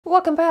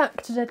Welcome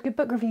back to Dead Good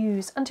Book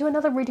Reviews and to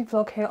another reading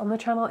vlog here on the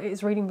channel. It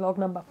is reading vlog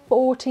number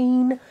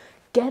 14.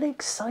 Get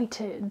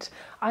excited!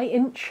 I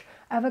inch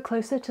ever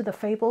closer to the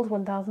fabled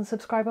 1,000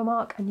 subscriber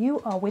mark and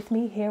you are with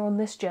me here on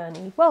this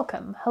journey.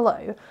 Welcome,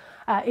 hello.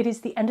 It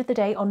is the end of the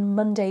day on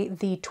Monday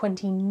the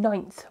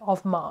 29th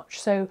of March,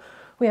 so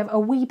we have a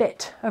wee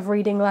bit of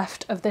reading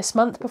left of this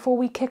month before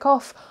we kick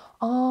off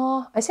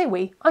I say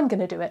we, I'm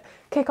gonna do it.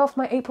 Kick off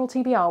my April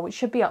TBR, which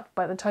should be up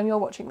by the time you're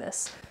watching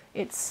this.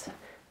 It's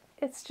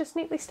just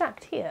neatly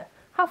stacked here.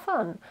 How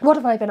fun. What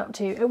have I been up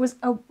to? It was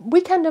a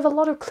weekend of a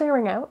lot of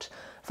clearing out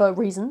for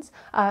reasons.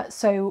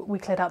 So we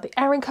cleared out the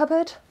airing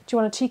cupboard. Do you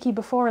want a cheeky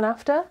before and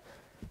after?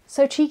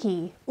 So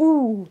cheeky.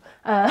 Ooh.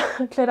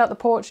 Cleared out the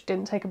porch.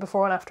 Didn't take a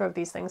before and after of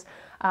these things.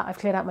 I've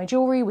cleared out my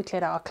jewellery. We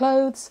cleared out our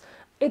clothes.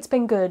 It's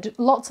been good.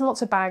 Lots and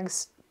lots of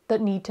bags that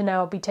need to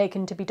now be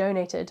taken to be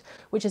donated,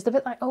 which is the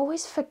bit I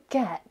always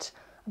forget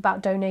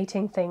about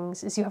donating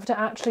things, is you have to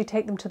actually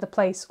take them to the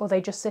place or they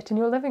just sit in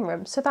your living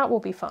room, so that will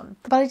be fun.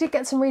 But I did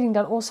get some reading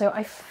done also.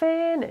 I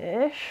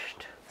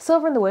finished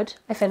Silver in the Wood.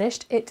 I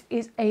finished. It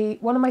is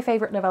one of my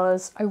favourite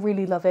novellas. I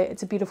really love it.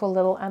 It's a beautiful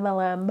little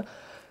MLM,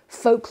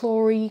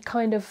 folklore-y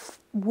kind of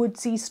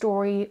woodsy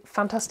story.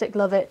 Fantastic,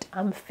 love it.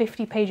 I'm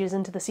 50 pages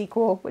into the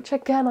sequel, which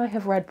again I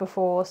have read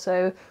before,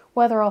 so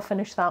whether I'll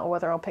finish that or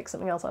whether I'll pick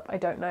something else up, I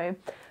don't know.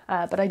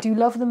 But I do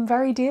love them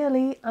very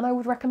dearly and I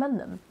would recommend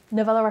them.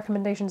 Novella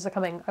recommendations are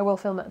coming. I will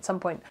film it at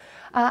some point.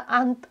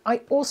 And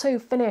I also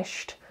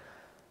finished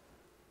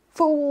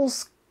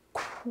Fool's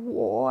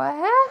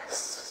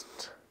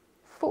Quest?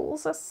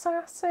 Fool's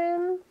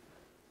Assassin?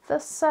 The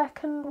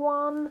second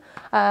one.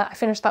 I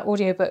finished that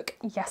audiobook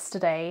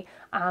yesterday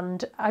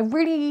and I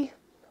was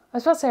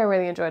about to say I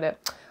really enjoyed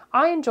it.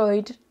 I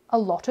enjoyed a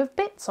lot of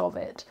bits of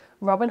it.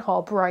 Robin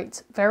Hobb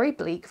writes very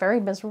bleak,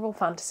 very miserable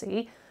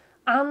fantasy,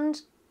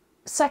 and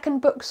second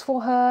books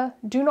for her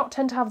do not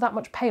tend to have that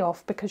much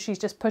payoff because she's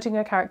just putting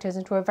her characters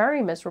into a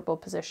very miserable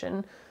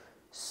position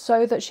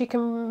so that she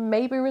can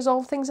maybe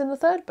resolve things in the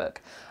third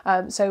book.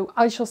 So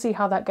I shall see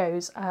how that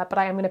goes, but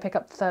I am going to pick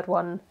up the third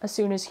one as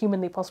soon as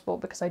humanly possible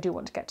because I do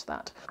want to get to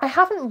that. I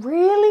haven't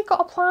really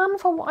got a plan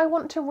for what I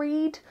want to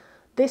read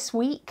this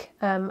week,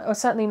 or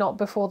certainly not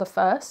before the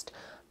first,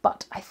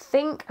 but I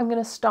think I'm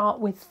going to start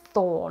with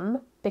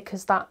Thorn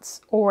because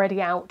that's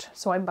already out,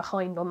 so I'm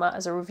behind on that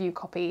as a review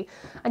copy.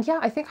 And yeah,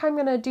 I think I'm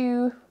going to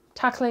do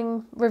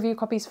tackling review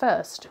copies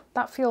first.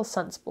 That feels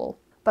sensible.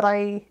 But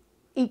I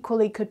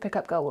equally could pick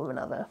up Girl, Woman,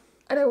 Other.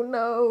 I don't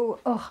know.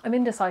 Oh, I'm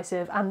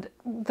indecisive. And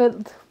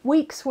the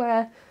weeks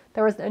where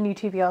there isn't a new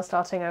TBR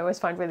starting, I always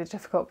find really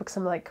difficult because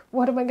I'm like,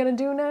 what am I going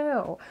to do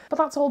now? But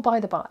that's all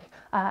by the by.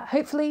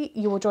 Hopefully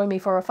you will join me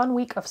for a fun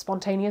week of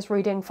spontaneous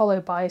reading,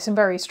 followed by some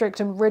very strict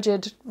and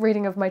rigid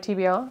reading of my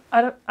TBR.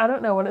 I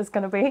don't know what it's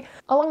going to be.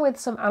 Along with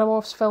some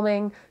Animorphs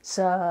filming,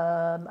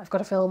 I've got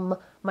to film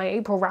my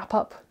April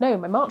wrap-up. No,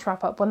 my March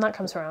wrap-up when that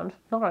comes around.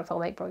 Not going to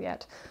film April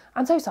yet.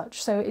 And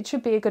such. So it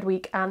should be a good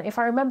week. And if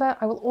I remember,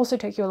 I will also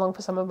take you along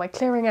for some of my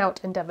clearing out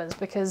endeavours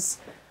because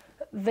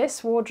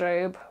this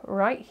wardrobe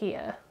right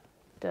here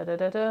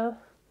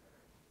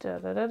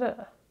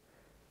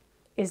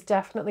is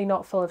definitely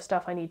not full of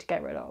stuff I need to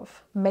get rid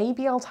of.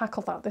 Maybe I'll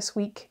tackle that this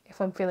week if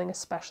I'm feeling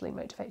especially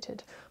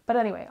motivated. But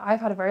anyway,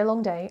 I've had a very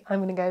long day.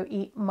 I'm going to go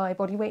eat my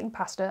body weight in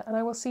pasta and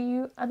I will see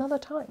you another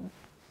time.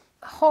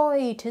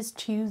 Ahoy, 'tis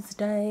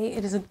Tuesday.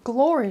 It is a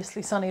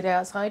gloriously sunny day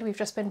outside. We've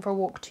just been for a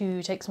walk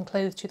to take some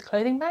clothes to the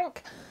clothing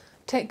bank.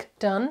 Tick,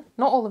 done.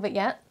 Not all of it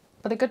yet,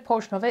 but a good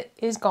portion of it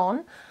is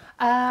gone.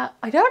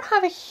 I don't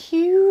have a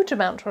huge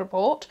amount to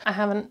report. I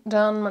haven't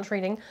done much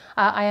reading.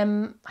 I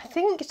am, I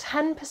think,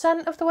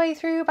 10% of the way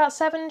through, about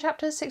 6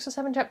 or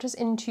 7 chapters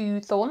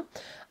into Thorn,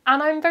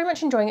 and I'm very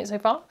much enjoying it so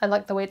far. I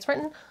like the way it's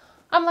written.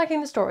 I'm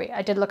liking the story.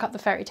 I did look up the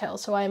Fairytales,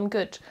 so I am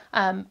good.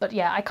 But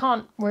yeah, I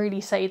can't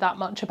really say that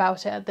much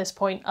about it at this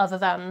point other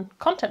than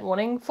content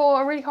warning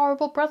for a really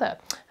horrible brother.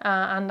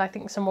 And I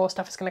think some more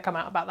stuff is going to come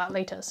out about that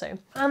later, so.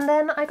 And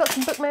then I got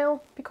some book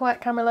mail. Be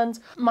quiet, camera lens.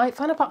 My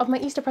final part of my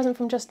Easter present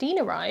from Justine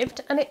arrived,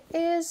 and it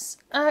is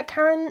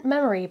Karen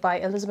Memory by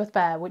Elizabeth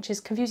Bear, which is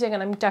confusing,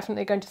 and I'm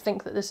definitely going to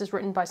think that this is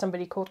written by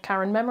somebody called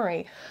Karen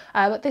Memory.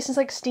 But this is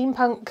like a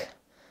steampunk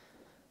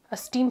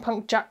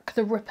Jack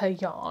the Ripper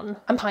yarn.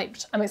 I'm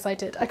hyped, I'm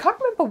excited. I can't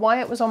remember why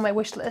it was on my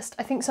wish list.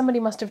 I think somebody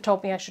must have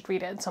told me I should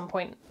read it at some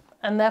point,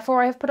 and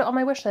therefore I have put it on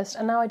my wish list,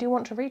 and now I do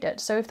want to read it.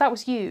 So if that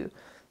was you,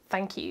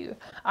 thank you.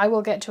 I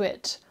will get to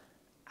it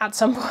at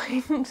some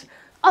point.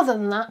 Other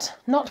than that,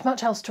 not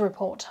much else to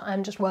report.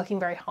 I'm just working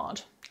very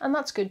hard, and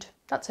that's good.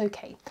 That's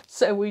okay.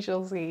 So we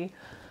shall see.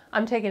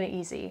 I'm taking it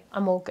easy.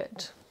 I'm all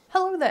good.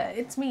 Hello there,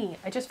 it's me.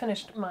 I just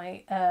finished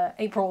my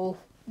April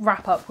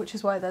wrap-up, which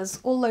is why there's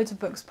all loads of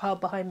books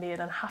piled behind me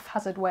in a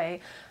haphazard way.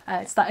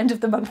 It's that end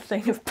of the month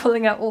thing of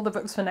pulling out all the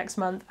books for next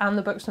month and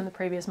the books from the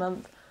previous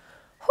month.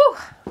 Whew,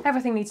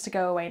 everything needs to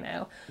go away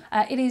now.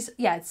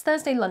 It's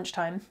Thursday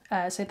lunchtime,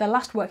 so the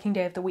last working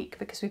day of the week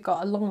because we've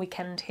got a long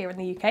weekend here in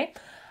the UK,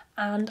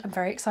 and I'm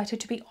very excited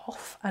to be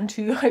off and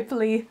to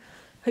hopefully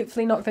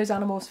knock those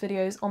Animorphs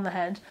videos on the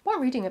head. Won't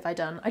reading have I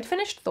done? I'd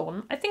finished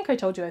Thorn. I think I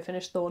told you I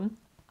finished Thorn.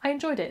 I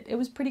enjoyed it. It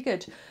was pretty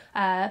good.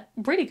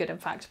 Really good, in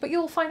fact. But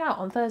you'll find out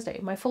on Thursday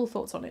my full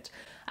thoughts on it.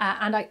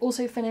 And I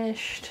also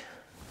finished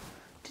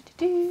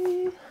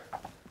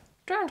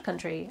Drowned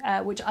Country,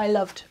 which I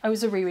loved. I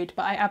was a reread,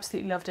 but I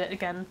absolutely loved it.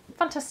 Again,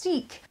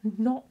 fantastique.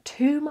 Not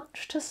too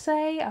much to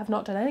say. I've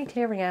not done any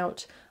clearing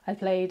out. I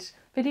played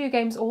video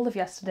games all of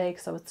yesterday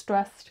because I was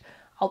stressed.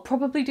 I'll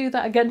probably do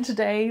that again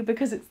today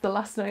because it's the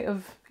last night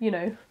of, you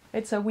know,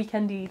 it's a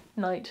weekendy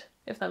night,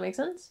 if that makes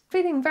sense.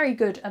 Feeling very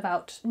good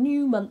about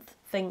new month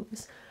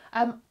things.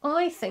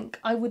 I think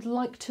I would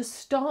like to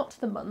start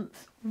the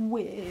month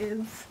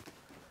with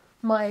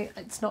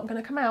it's not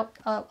going to come out,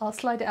 I'll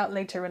slide it out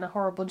later in a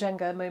horrible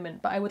Jenga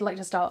moment, but I would like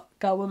to start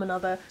Girl, Woman,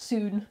 Other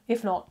soon,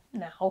 if not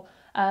now.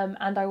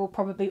 And I will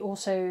probably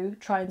also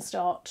try and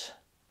start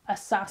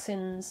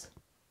Assassin's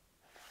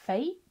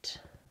Fate,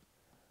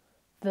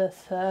 the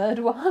third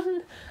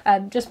one,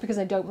 just because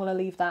I don't want to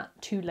leave that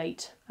too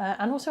late.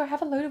 And also I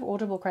have a load of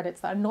Audible credits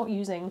that I'm not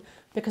using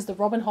because the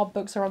Robin Hobb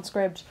books are on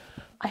Scribd.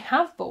 I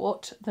have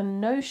bought the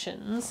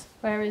Notions.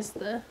 Where is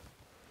the...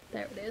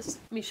 There it is.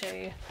 Let me show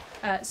you.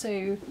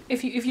 So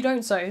if you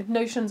don't sew,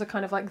 Notions are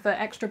kind of like the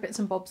extra bits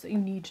and bobs that you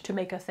need to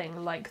make a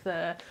thing, like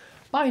the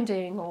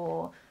binding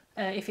or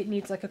if it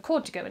needs like a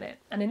cord to go in it.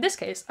 And in this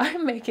case,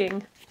 I'm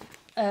making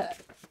a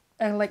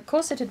like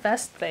corseted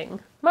vest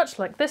thing, much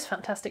like this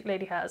fantastic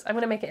lady has. I'm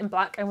going to make it in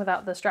black and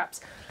without the straps.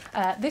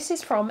 This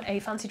is from a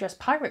fancy dress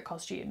pirate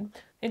costume.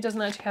 It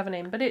doesn't actually have a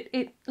name, but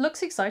it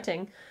looks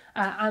exciting.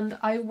 And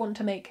I want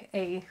to make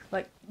a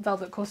like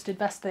velvet corseted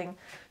vest thing.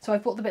 So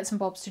I've bought the bits and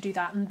bobs to do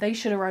that, and they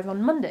should arrive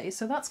on Monday.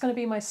 So that's going to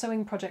be my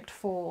sewing project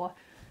for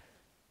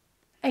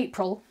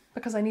April,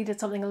 because I needed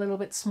something a little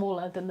bit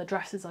smaller than the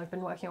dresses I've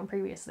been working on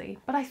previously.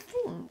 But I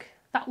think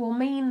that will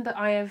mean that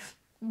I have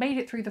made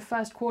it through the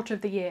first quarter of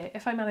the year,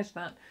 if I manage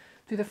that,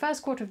 through the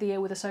first quarter of the year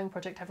with a sewing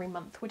project every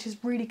month, which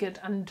is really good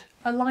and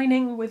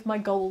aligning with my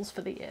goals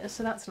for the year,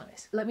 so that's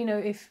nice. Let me know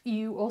if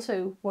you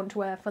also want to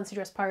wear fancy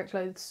dress pirate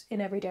clothes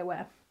in everyday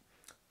wear,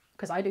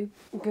 because I do.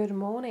 Good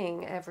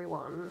morning,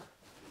 everyone.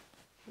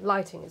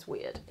 Lighting is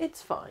weird.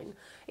 It's fine.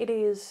 It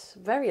is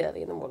very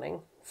early in the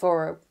morning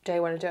for a day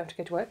when I don't have to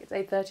go to work. It's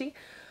 8:30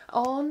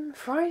 on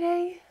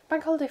Friday,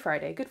 Bank Holiday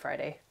Friday, Good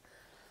Friday,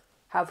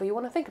 however you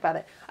want to think about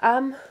it.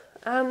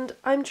 And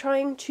I'm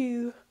trying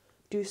to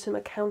do some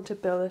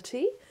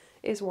accountability,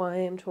 is why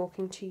I'm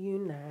talking to you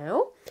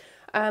now.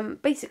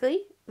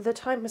 Basically, the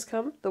time has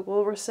come, the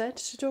walrus said,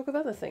 to talk of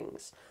other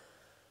things.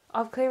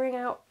 Of clearing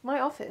out my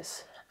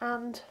office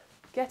and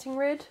getting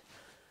rid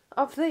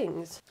of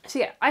things. So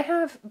yeah, I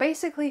have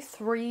basically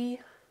 3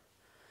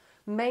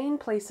 main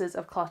places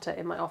of clutter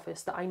in my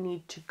office that I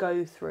need to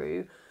go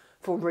through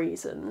for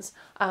reasons.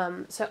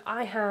 So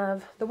I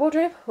have the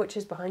wardrobe, which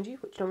is behind you,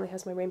 which normally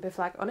has my rainbow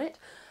flag on it.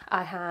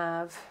 I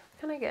have,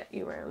 can I get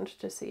you around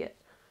to see it?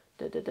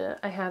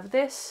 I have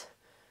this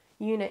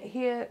unit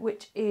here,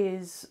 which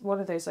is one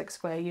of those like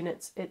square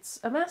units. It's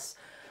a mess.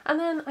 And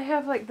then I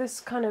have like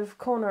this kind of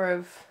corner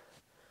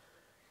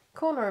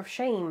of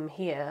shame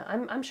here.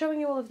 I'm showing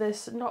you all of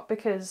this not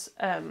because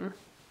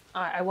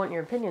I want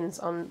your opinions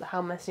on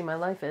how messy my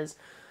life is,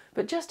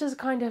 but just as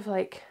kind of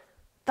like,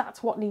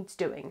 that's what needs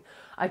doing.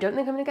 I don't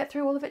think I'm going to get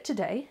through all of it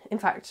today. In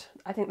fact,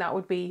 I think that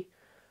would be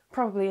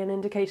probably an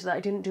indicator that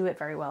I didn't do it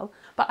very well.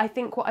 But I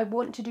think what I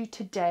want to do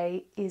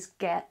today is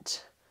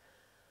get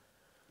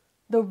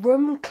the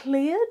room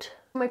cleared.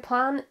 My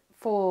plan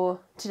for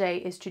today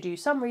is to do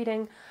some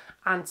reading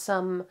and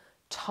some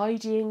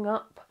tidying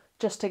up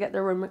just to get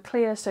the room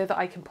clear so that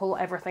I can pull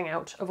everything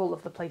out of all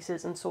of the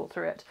places and sort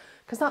through it,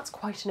 because that's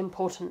quite an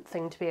important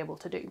thing to be able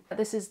to do.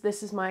 This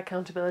is my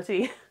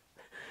accountability.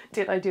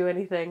 Did I do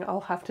anything?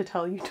 I'll have to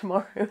tell you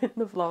tomorrow in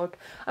the vlog.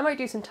 I might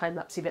do some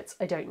time-lapsey bits,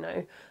 I don't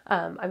know.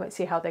 I might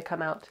see how they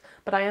come out.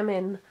 But I am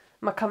in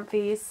my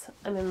comfies,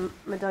 I'm in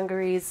my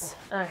dungarees,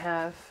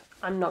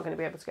 I'm not going to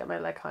be able to get my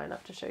leg high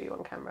enough to show you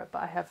on camera,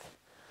 but I have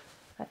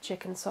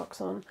chicken socks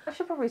on. I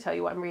should probably tell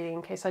you what I'm reading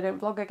in case I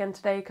don't vlog again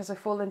today because I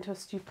fall into a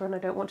stupor and I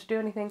don't want to do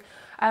anything.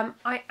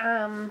 I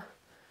am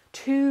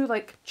 2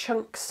 like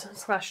chunks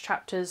 /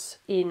 chapters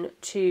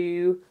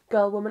into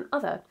Girl, Woman,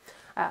 Other,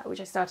 which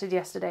I started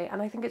yesterday,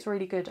 and I think it's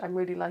really good. I'm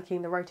really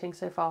liking the writing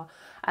so far.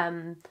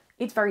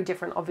 It's very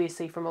different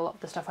obviously from a lot of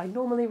the stuff I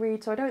normally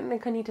read, so I don't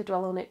think I need to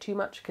dwell on it too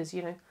much because,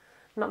 you know,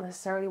 not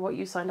necessarily what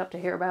you signed up to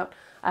hear about.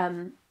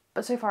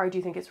 But so far I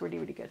do think it's really,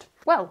 really good.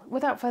 Well,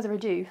 without further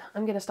ado,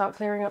 I'm going to start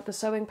clearing up the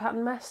sewing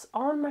pattern mess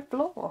on my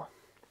floor.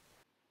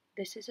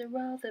 This is a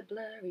rather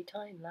blurry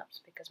time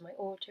lapse because my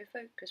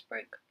autofocus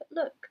broke, but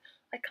look,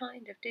 I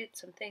kind of did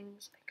some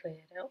things, I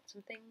cleared out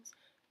some things.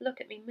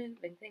 Look at me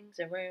moving things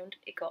around.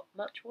 It got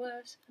much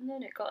worse and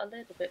then it got a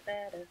little bit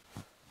better.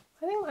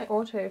 I think my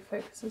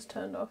autofocus is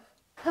turned off.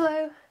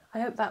 Hello,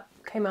 I hope that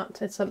came out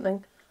to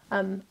something.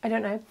 I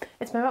don't know.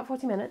 It's been about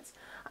 40 minutes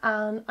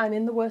and I'm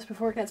in the worse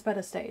before it gets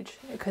better stage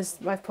because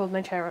I've pulled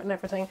my chair out and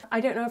everything. I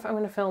don't know if I'm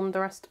going to film the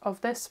rest of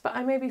this, but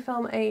I maybe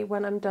film a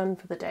when I'm done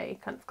for the day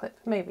kind of clip.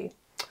 Maybe.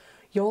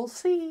 You'll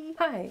see.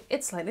 Hi,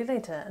 it's slightly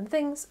later and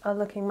things are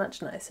looking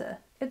much nicer.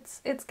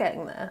 It's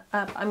getting there.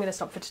 I'm going to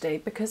stop for today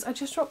because I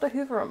just dropped a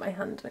hoover on my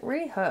hand and it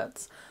really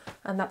hurts.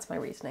 And that's my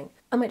reasoning.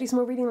 I might do some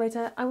more reading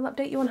later. I will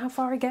update you on how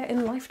far I get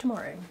in life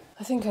tomorrow.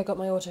 I think I got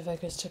my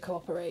autofocus to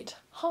cooperate.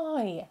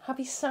 Hi,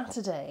 happy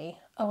Saturday.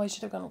 Oh, I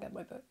should have gone and get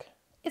my book.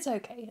 It's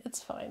okay,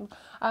 it's fine.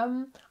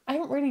 I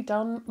haven't really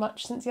done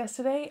much since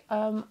yesterday.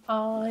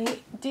 I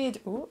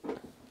did... Ooh,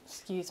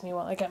 excuse me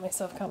while I get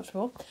myself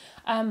comfortable.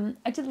 I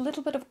did a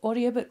little bit of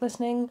audiobook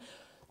listening,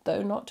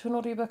 though not to an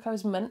audiobook I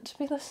was meant to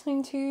be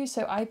listening to.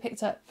 So I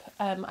picked up,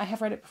 I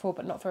have read it before,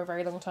 but not for a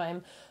very long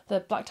time,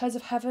 The Black Tides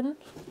of Heaven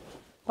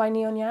by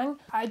Neon Yang.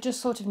 I just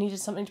sort of needed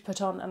something to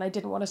put on and I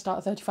didn't want to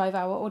start a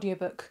 35-hour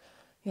audiobook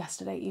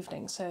yesterday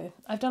evening. So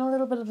I've done a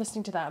little bit of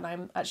listening to that and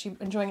I'm actually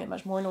enjoying it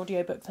much more in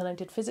audiobook than I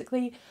did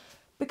physically,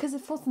 because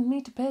it forces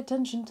me to pay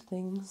attention to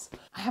things.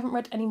 I haven't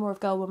read any more of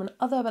Girl, Woman,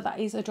 Other, but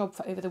that is a job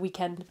for over the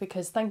weekend,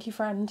 because thank you,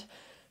 friend,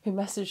 who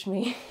messaged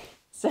me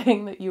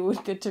saying that you were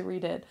good to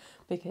read it,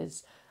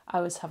 because I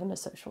was having a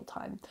social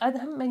time. I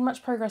haven't made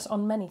much progress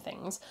on many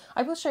things.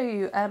 I will show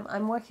you,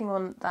 I'm working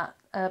on that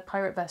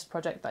Pirate Vest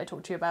project that I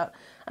talked to you about,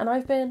 and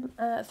I've been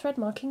thread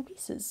marking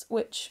pieces,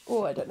 which,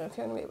 oh, I don't know if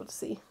you're going to be able to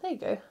see. There you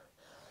go.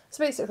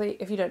 So basically,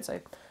 if you don't sew,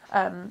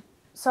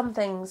 some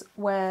things,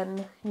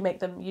 when you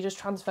make them, you just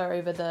transfer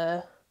over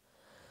the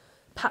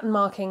pattern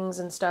markings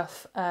and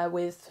stuff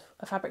with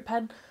a fabric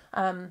pen.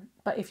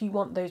 But if you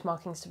want those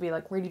markings to be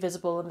like really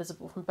visible and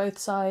visible from both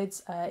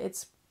sides,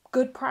 it's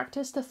good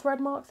practice to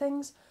thread mark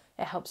things.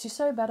 It helps you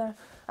sew better.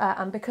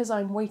 And because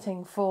I'm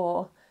waiting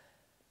for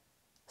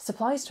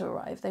supplies to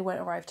arrive, they won't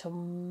arrive till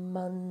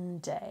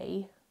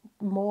Monday,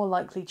 more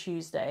likely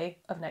Tuesday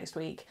of next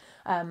week.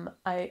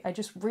 I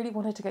just really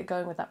wanted to get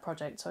going with that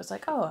project, so I was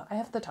like, oh, I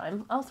have the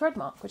time, I'll thread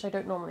mark, which I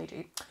don't normally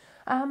do.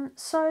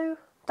 So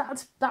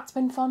that's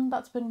been fun,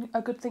 that's been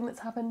a good thing that's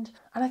happened,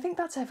 and I think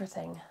that's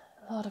everything.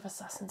 A lot of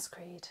Assassin's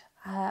Creed.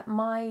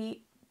 My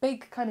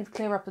big kind of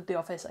clear up of the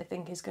office, I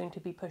think, is going to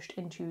be pushed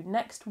into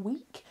next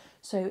week,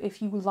 so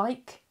if you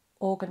like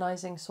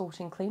organising,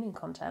 sorting, cleaning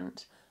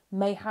content,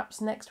 mayhaps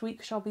next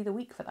week shall be the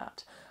week for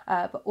that.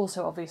 But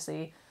also,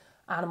 obviously,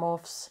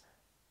 Animorphs,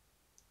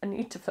 I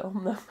need to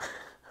film them.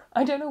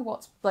 I don't know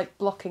what's like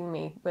blocking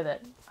me with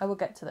it. I will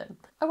get to them.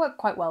 I work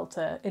quite well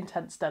to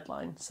intense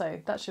deadline, so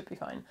that should be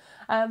fine.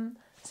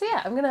 So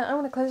yeah, I'm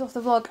gonna close off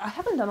the vlog. I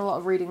haven't done a lot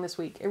of reading this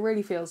week. It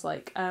really feels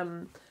like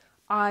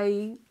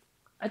I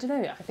don't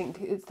know. I think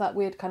it's that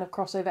weird kind of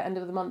crossover end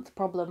of the month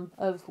problem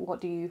of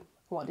what do you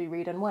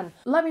read and when.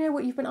 Let me know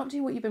what you've been up to,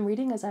 what you've been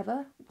reading as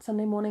ever.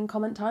 Sunday morning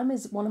comment time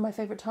is one of my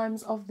favourite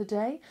times of the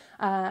day,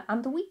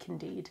 and the week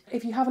indeed.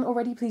 If you haven't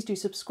already, please do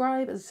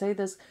subscribe. As I say,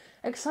 there's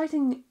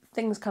exciting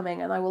things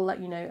coming and I will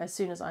let you know as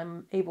soon as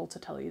I'm able to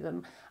tell you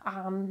them.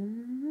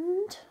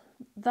 And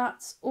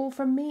that's all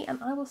from me,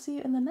 and I will see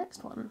you in the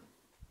next one.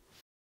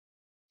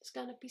 It's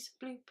gonna be some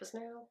bloopers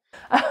now.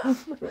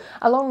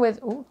 Along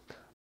with... Ooh,